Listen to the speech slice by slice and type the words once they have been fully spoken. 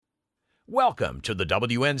Welcome to the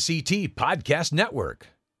WNCT Podcast Network.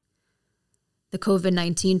 The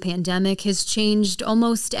COVID-19 pandemic has changed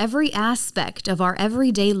almost every aspect of our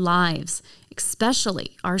everyday lives,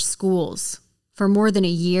 especially our schools. For more than a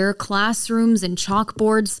year, classrooms and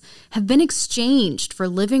chalkboards have been exchanged for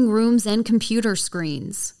living rooms and computer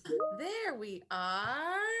screens. There we are.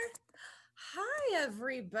 Hi,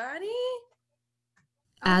 everybody.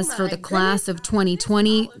 As for the class of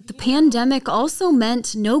 2020, the pandemic also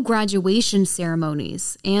meant no graduation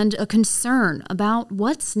ceremonies and a concern about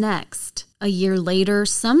what's next. A year later,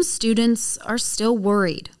 some students are still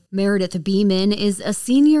worried. Meredith Beeman is a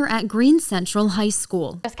senior at Green Central High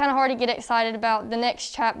School. It's kind of hard to get excited about the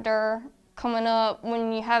next chapter coming up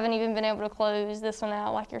when you haven't even been able to close this one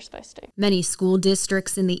out like you're supposed to. Many school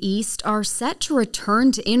districts in the East are set to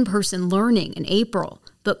return to in-person learning in April,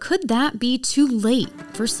 but could that be too late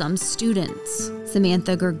for some students?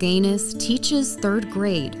 Samantha Gerganis teaches third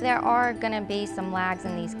grade. There are going to be some lags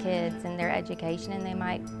in these kids in their education, and they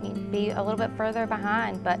might be a little bit further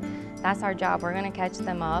behind, but that's our job. We're going to catch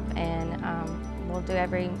them up, and we'll do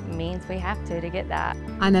every means we have to get that.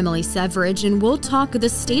 I'm Emily Severidge, and we'll talk the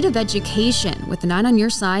state of education with 9 on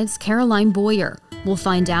Your Side's Caroline Boyer. We'll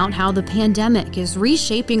find out how the pandemic is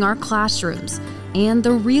reshaping our classrooms and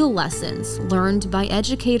the real lessons learned by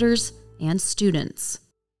educators and students.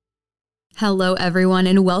 Hello, everyone,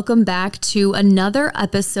 and welcome back to another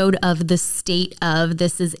episode of The State of.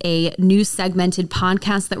 This is a new segmented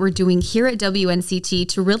podcast that we're doing here at WNCT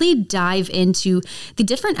to really dive into the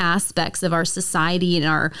different aspects of our society and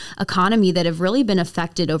our economy that have really been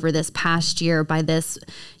affected over this past year by this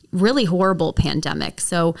really horrible pandemic.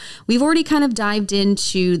 So we've already kind of dived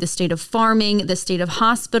into the state of farming, the state of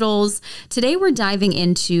hospitals. Today we're diving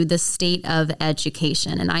into the state of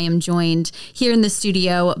education. And I am joined here in the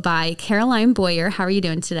studio by Caroline Boyer. How are you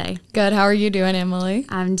doing today? Good. How are you doing, Emily?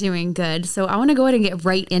 I'm doing good. So I want to go ahead and get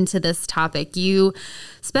right into this topic. You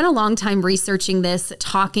spent a long time researching this,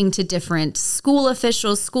 talking to different school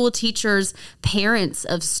officials, school teachers, parents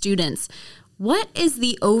of students. What is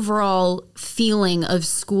the overall feeling of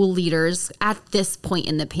school leaders at this point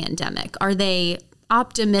in the pandemic? Are they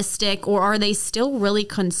optimistic, or are they still really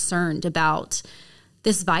concerned about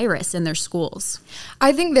this virus in their schools?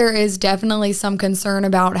 I think there is definitely some concern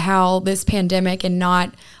about how this pandemic and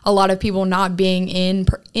not a lot of people not being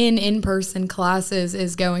in-person classes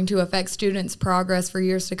is going to affect students' progress for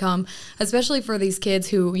years to come, especially for these kids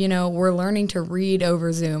who, were learning to read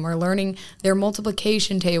over Zoom or learning their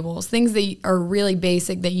multiplication tables, things that are really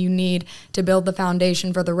basic that you need to build the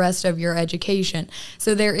foundation for the rest of your education.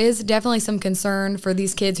 So there is definitely some concern for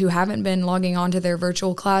these kids who haven't been logging on to their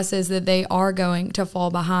virtual classes that they are going to fall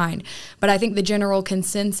behind. But I think the general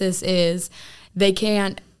consensus is they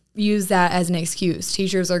can't use that as an excuse.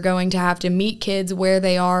 Teachers are going to have to meet kids where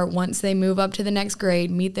they are once they move up to the next grade,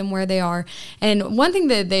 meet them where they are. And one thing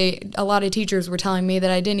that a lot of teachers were telling me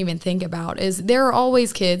that I didn't even think about is there are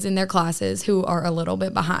always kids in their classes who are a little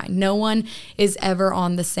bit behind. No one is ever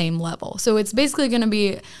on the same level. So it's basically going to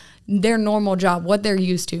be their normal job, what they're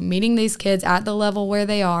used to, meeting these kids at the level where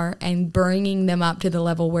they are and bringing them up to the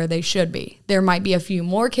level where they should be. There might be a few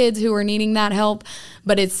more kids who are needing that help,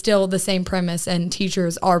 but it's still the same premise, and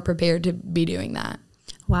teachers are prepared to be doing that.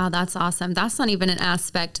 Wow, that's awesome. That's not even an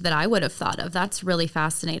aspect that I would have thought of. That's really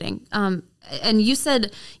fascinating. And you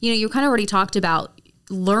said, you kind of already talked about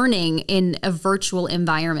learning in a virtual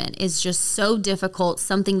environment is just so difficult,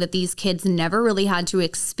 something that these kids never really had to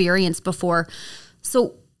experience before.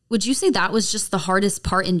 So would you say that was just the hardest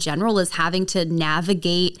part in general, is having to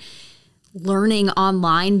navigate learning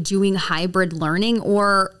online, doing hybrid learning?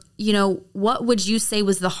 Or, what would you say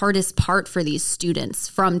was the hardest part for these students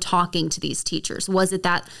from talking to these teachers? Was it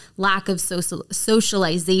that lack of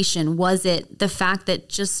socialization? Was it the fact that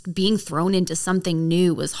just being thrown into something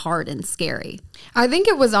new was hard and scary? I think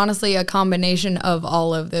it was honestly a combination of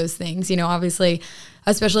all of those things. Obviously,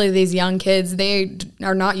 especially these young kids, they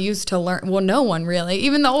are not used to learn. Well, no one really.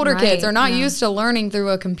 Even the older kids are not used to learning through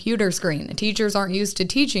a computer screen. Teachers aren't used to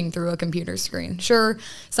teaching through a computer screen. Sure,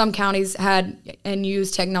 some counties had and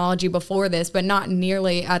used technology before this, but not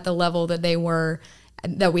nearly at the level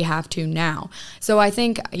that we have to now. So I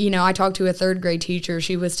think, I talked to a third grade teacher.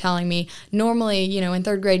 She was telling me normally, in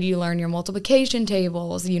third grade, you learn your multiplication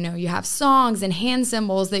tables, you have songs and hand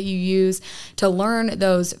symbols that you use to learn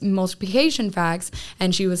those multiplication facts.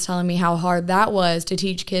 And she was telling me how hard that was to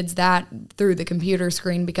teach kids that through the computer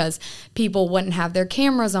screen because people wouldn't have their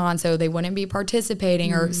cameras on, so they wouldn't be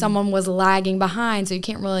participating, or someone was lagging behind, so you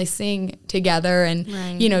can't really sing together and,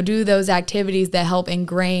 do those activities that help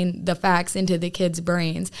ingrain the facts into the kids'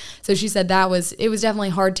 brains. So she said it was definitely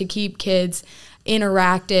hard to keep kids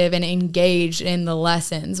interactive and engaged in the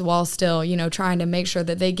lessons while still, trying to make sure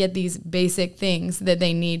that they get these basic things that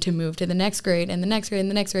they need to move to the next grade and the next grade and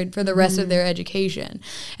the next grade for the rest of their education.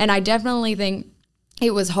 And I definitely think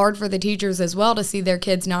it was hard for the teachers as well to see their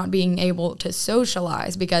kids not being able to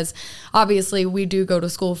socialize, because obviously we do go to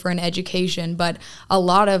school for an education, but a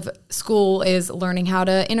lot of school is learning how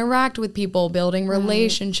to interact with people, building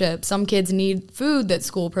relationships. Some kids need food that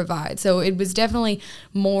school provides. So it was definitely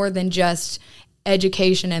more than just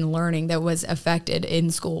education and learning that was affected in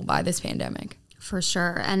school by this pandemic. For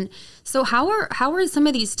sure. And so how are some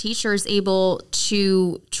of these teachers able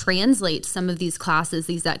to translate some of these classes,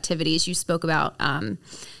 these activities you spoke about,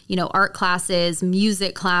 art classes,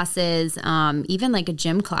 music classes, even like a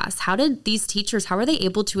gym class? How are they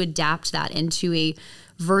able to adapt that into a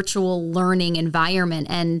virtual learning environment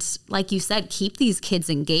and, like you said, keep these kids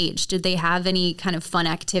engaged? Did they have any kind of fun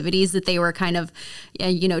activities that they were kind of,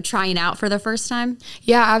 trying out for the first time?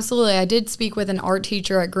 Yeah, absolutely. I did speak with an art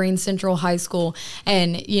teacher at Green Central High School,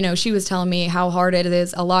 and, she was telling me how hard it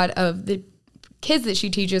is. A lot of the kids that she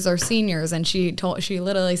teaches are seniors, and she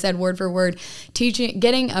literally said word for word,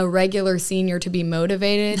 getting a regular senior to be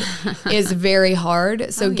motivated is very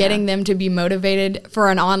hard. So getting them to be motivated for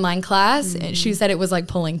an online class, she said it was like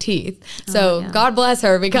pulling teeth. So God bless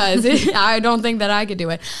her, because I don't think that I could do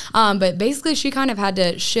it. But basically she kind of had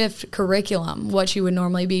to shift curriculum, what she would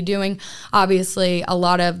normally be doing. Obviously, a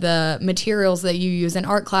lot of the materials that you use in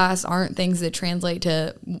art class aren't things that translate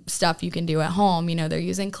to stuff you can do at home. They're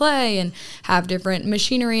using clay and have different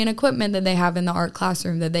machinery and equipment that they have in the art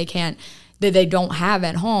classroom that they don't have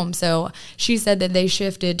at home. So she said that they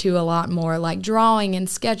shifted to a lot more like drawing and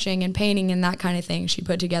sketching and painting and that kind of thing. She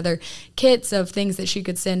put together kits of things that she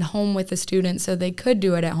could send home with the students so they could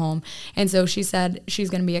do it at home. And so she said she's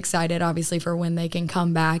going to be excited, obviously, for when they can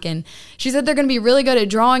come back. And she said they're going to be really good at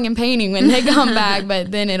drawing and painting when they come back, but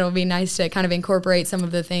then it'll be nice to kind of incorporate some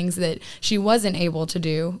of the things that she wasn't able to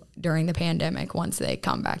do during the pandemic once they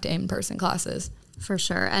come back to in-person classes. For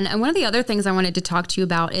sure. And one of the other things I wanted to talk to you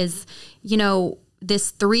about is,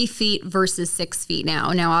 this 3 feet versus 6 feet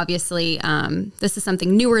now. Now, obviously, this is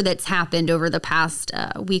something newer that's happened over the past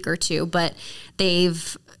week or two, but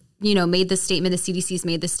they've, made the statement, the CDC's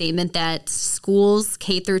made the statement that schools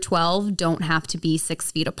K through 12 don't have to be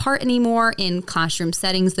 6 feet apart anymore in classroom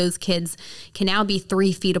settings. Those kids can now be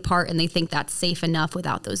 3 feet apart, and they think that's safe enough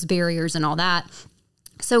without those barriers and all that.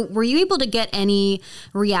 So were you able to get any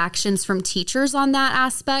reactions from teachers on that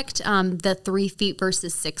aspect, the 3 feet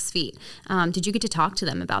versus 6 feet? Did you get to talk to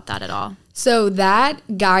them about that at all? So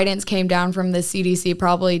that guidance came down from the CDC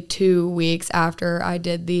probably 2 weeks after I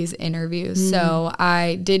did these interviews. So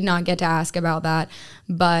I did not get to ask about that,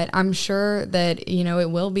 but I'm sure that, it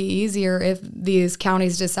will be easier if these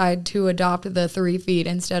counties decide to adopt the 3 feet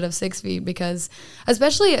instead of 6 feet, because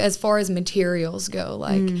especially as far as materials go,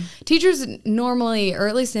 like teachers normally, or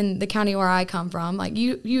at least in the county where I come from, like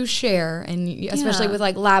you share, and especially with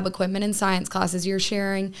like lab equipment and science classes, you're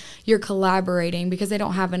sharing, you're collaborating, because they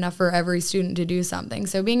don't have enough for every student to do something.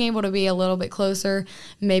 So being able to be a little bit closer,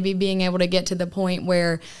 maybe being able to get to the point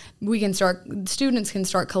where students can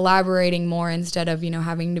start collaborating more instead of,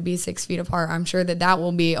 having to be 6 feet apart. I'm sure that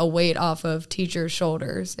will be a weight off of teachers'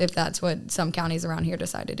 shoulders if that's what some counties around here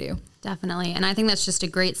decide to do. Definitely. And I think that's just a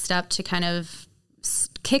great step to kind of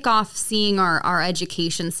kick off seeing our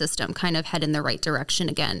education system kind of head in the right direction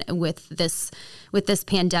again with this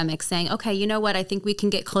pandemic, saying, okay, you know what, I think we can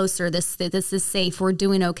get closer. This is safe. We're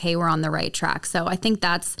doing okay. We're on the right track. So I think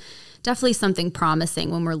that's definitely something promising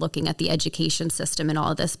when we're looking at the education system in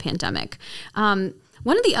all of this pandemic.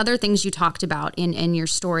 One of the other things you talked about in your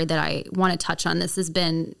story that I want to touch on, this has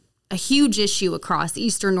been a huge issue across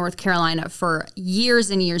Eastern North Carolina for years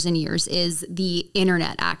and years and years, is the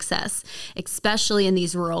internet access, especially in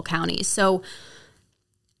these rural counties. So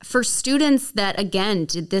for students that, again,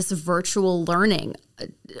 did this virtual learning,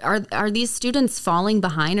 are these students falling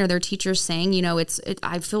behind? Are their teachers saying,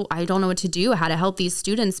 I don't know what to do, how to help these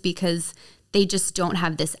students, because they just don't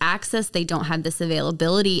have this access, they don't have this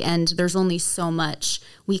availability, and there's only so much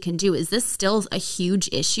we can do. Is this still a huge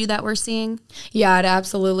issue that we're seeing? Yeah, it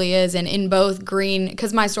absolutely is. And in both Greene,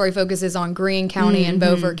 because my story focuses on Greene County and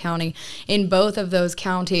Beaufort County, in both of those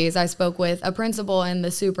counties, I spoke with a principal and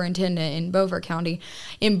the superintendent in Beaufort County.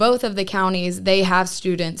 In both of the counties, they have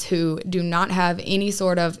students who do not have any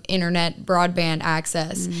sort of internet broadband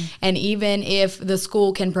access. And even if the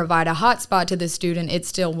school can provide a hotspot to the student, it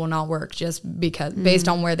still will not work, just because based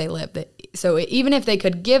on where they live. So even if they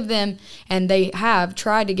could give them, and they have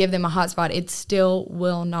tried to give them a hotspot, it still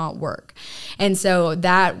will not work. And so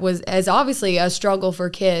that is obviously a struggle for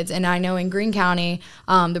kids. And I know in Greene County,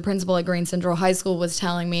 the principal at Greene Central High School was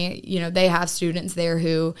telling me, they have students there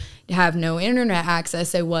who have no internet access.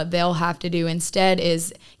 So what they'll have to do instead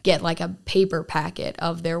is get like a paper packet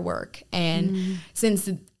of their work. And since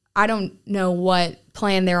I don't know what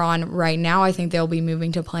plan they're on right now, I think they'll be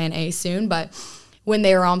moving to plan A soon. But when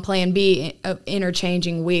they were on plan B,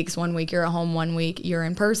 interchanging weeks, 1 week you're at home, 1 week you're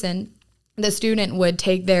in person, the student would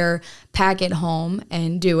take their packet home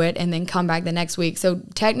and do it and then come back the next week. So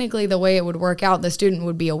technically the way it would work out, the student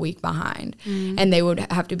would be a week behind and they would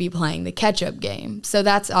have to be playing the catch-up game. So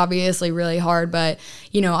that's obviously really hard, but,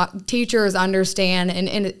 teachers understand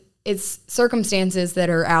and it's circumstances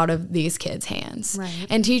that are out of these kids' hands. Right.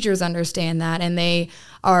 And teachers understand that, and they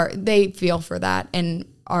feel for that and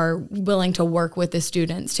are willing to work with the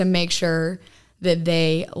students to make sure that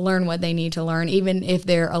they learn what they need to learn, even if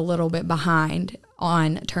they're a little bit behind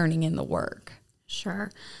on turning in the work.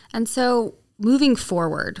 Sure. And so moving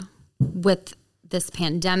forward with this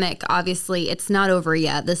pandemic, obviously it's not over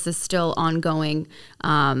yet. This is still ongoing.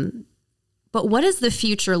 But what does the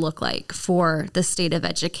future look like for the state of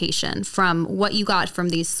education from what you got from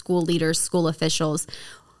these school leaders, school officials?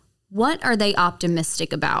 What are they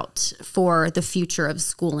optimistic about for the future of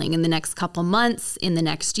schooling in the next couple months, in the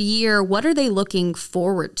next year? What are they looking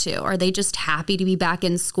forward to? Are they just happy to be back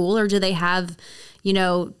in school, or do they have,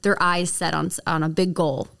 their eyes set on a big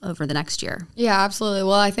goal over the next year? Yeah, absolutely.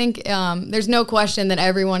 Well, I think there's no question that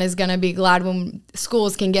everyone is going to be glad when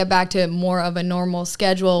schools can get back to more of a normal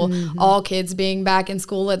schedule, all kids being back in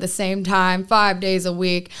school at the same time, 5 days a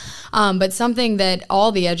week. But something that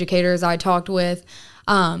all the educators I talked with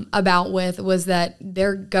was that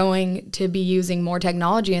they're going to be using more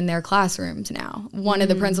technology in their classrooms now. One of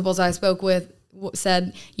the principals I spoke with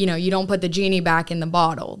said, you don't put the genie back in the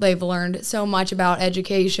bottle. They've learned so much about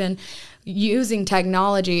education using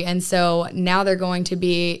technology, and so now they're going to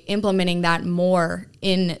be implementing that more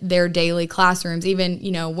in their daily classrooms, even,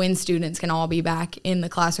 when students can all be back in the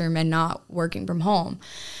classroom and not working from home.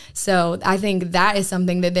 So I think that is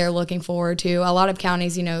something that they're looking forward to. A lot of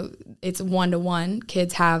counties, it's 1-to-1.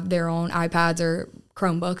 Kids have their own iPads or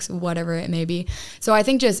Chromebooks, whatever it may be. So I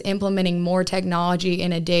think just implementing more technology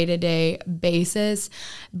in a day-to-day basis,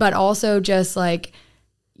 but also just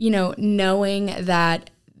knowing that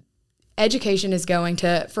education is going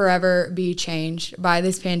to forever be changed by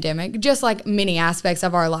this pandemic, just like many aspects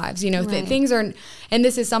of our lives. Things are, and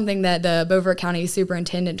this is something that the Beaufort County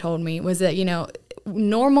superintendent told me, was that,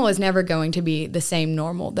 normal is never going to be the same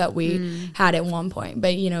normal that we had at one point.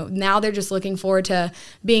 But, now they're just looking forward to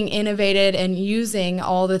being innovative and using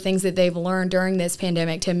all the things that they've learned during this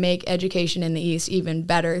pandemic to make education in the East even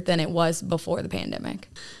better than it was before the pandemic.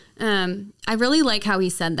 I really like how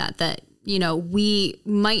he said that, we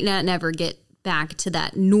might not never get back to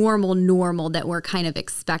that normal that we're kind of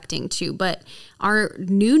expecting to, but our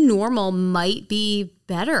new normal might be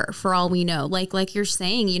better for all we know. Like you're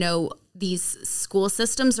saying, these school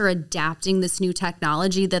systems are adapting this new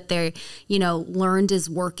technology that they, learned is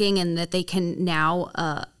working and that they can now,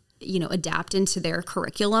 adapt into their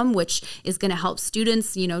curriculum, which is going to help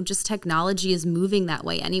students. Just technology is moving that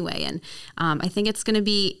way anyway. And I think it's going to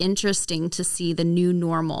be interesting to see the new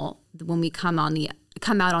normal when we come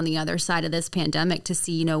out on the other side of this pandemic, to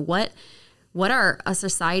see, what our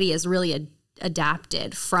society has really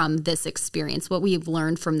adapted from this experience, what we've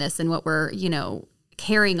learned from this, and what we're,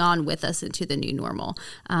 carrying on with us into the new normal.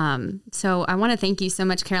 So I want to thank you so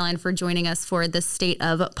much, Caroline, for joining us for the State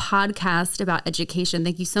of podcast about education.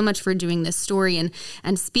 Thank you so much for doing this story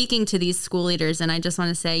and speaking to these school leaders. And I just want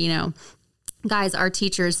to say, guys, our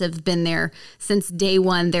teachers have been there since day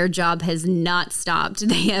one. Their job has not stopped.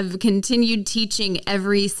 They have continued teaching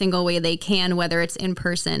every single way they can, whether it's in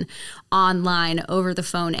person, online, over the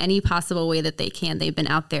phone, any possible way that they can. They've been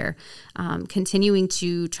out there continuing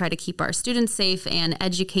to try to keep our students safe and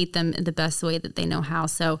educate them in the best way that they know how.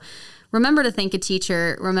 So remember to thank a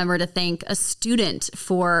teacher. Remember to thank a student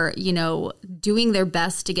for, doing their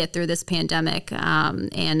best to get through this pandemic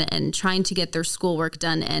and trying to get their schoolwork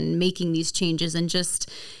done and making these changes and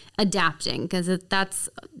just adapting, because that's,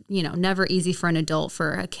 never easy for an adult.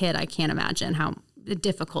 For a kid, I can't imagine how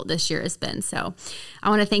difficult this year has been. So I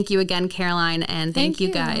want to thank you again, Caroline, and thank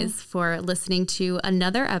you guys for listening to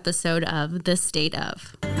another episode of The State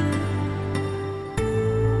of.